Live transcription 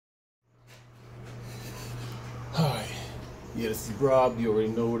Yeah, this is Rob. You already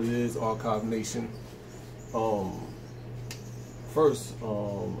know what it is, Arkive Nation. First,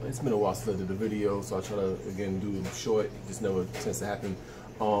 it's been a while since I did the video, so I try to again do them short. It just never tends to happen.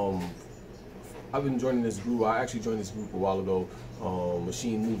 I've been joining this group. I actually joined this group a while ago.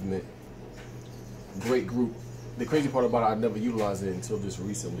 Machine Movement, great group. The crazy part about it, I never utilized it until just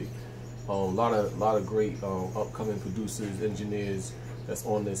recently. A lot of great upcoming producers, engineers that's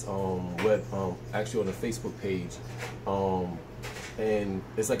on this actually on the Facebook page, and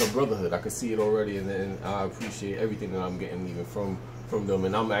it's like a brotherhood. I can see it already, and then I appreciate everything that I'm getting even from them,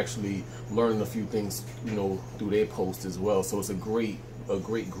 and I'm actually learning a few things, you know, through their posts as well. So it's a great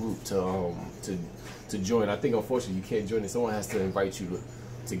group to join. I think unfortunately you can't join it. Someone has to invite you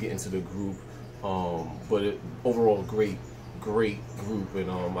to get into the group. But overall great group, and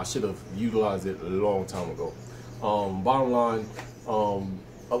I should have utilized it a long time ago. Bottom line,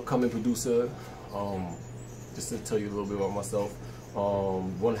 upcoming producer, just to tell you a little bit about myself,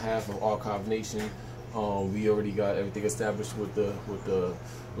 one half of Arkive Nation. We already got everything established with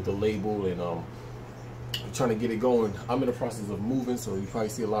the label, and I'm trying to get it going. I'm in the process of moving, so you probably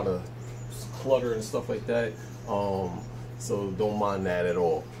see a lot of clutter and stuff like that, so don't mind that at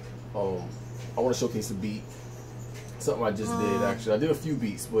all. I want to showcase a beat, something I just did. Actually, I did a few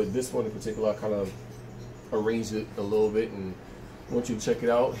beats, but this one in particular, I kind of arranged it a little bit, and I want you to check it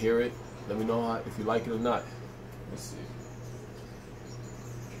out, hear it, let me know if you like it or not. Let's see.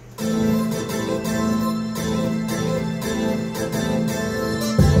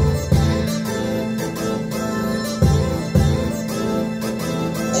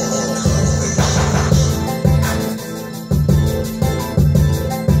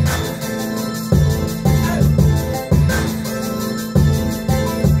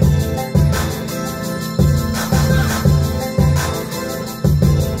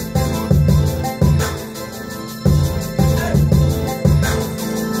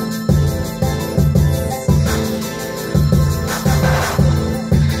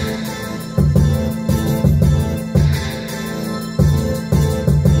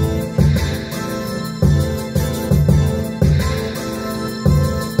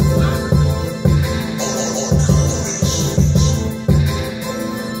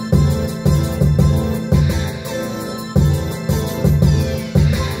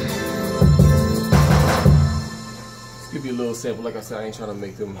 Give you a little sample. Like I said, I ain't trying to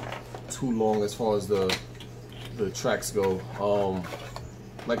make them too long as far as the tracks go.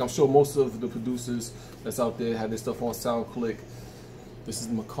 Like I'm sure most of the producers that's out there have this stuff on SoundClick. This is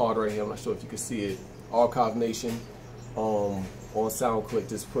my card right here. I'm not sure if you can see it. Arkive Nation. On SoundClick,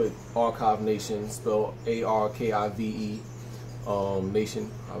 just put Arkive Nation, spelled A-R-K-I-V-E.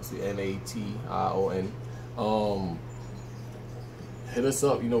 Nation, obviously N-A-T-I-O-N. Hit us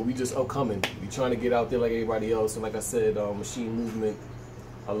up. You know, we just upcoming. We trying to get out there like everybody else. And like I said, Machine Movement,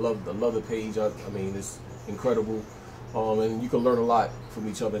 I love the page. I mean, it's incredible, and you can learn a lot from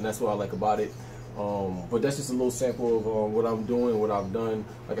each other, and that's what I like about it. But that's just a little sample of what I'm doing, what I've done.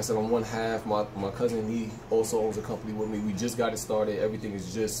 Like I said, I'm one half. My cousin, he also owns a company with me. We just got it started. Everything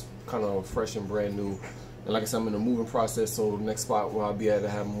is just kind of fresh and brand new. And like I said, I'm in the moving process. So the next spot where I'll be able to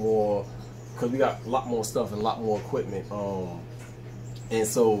have more, because we got a lot more stuff and a lot more equipment. And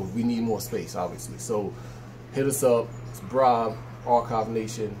so we need more space, obviously. So hit us up. It's Brob, Arkive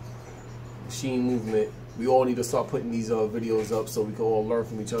Nation, Machine Movement. We all need to start putting these videos up so we can all learn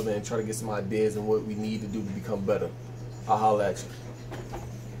from each other and try to get some ideas and what we need to do to become better. I'll holler at you.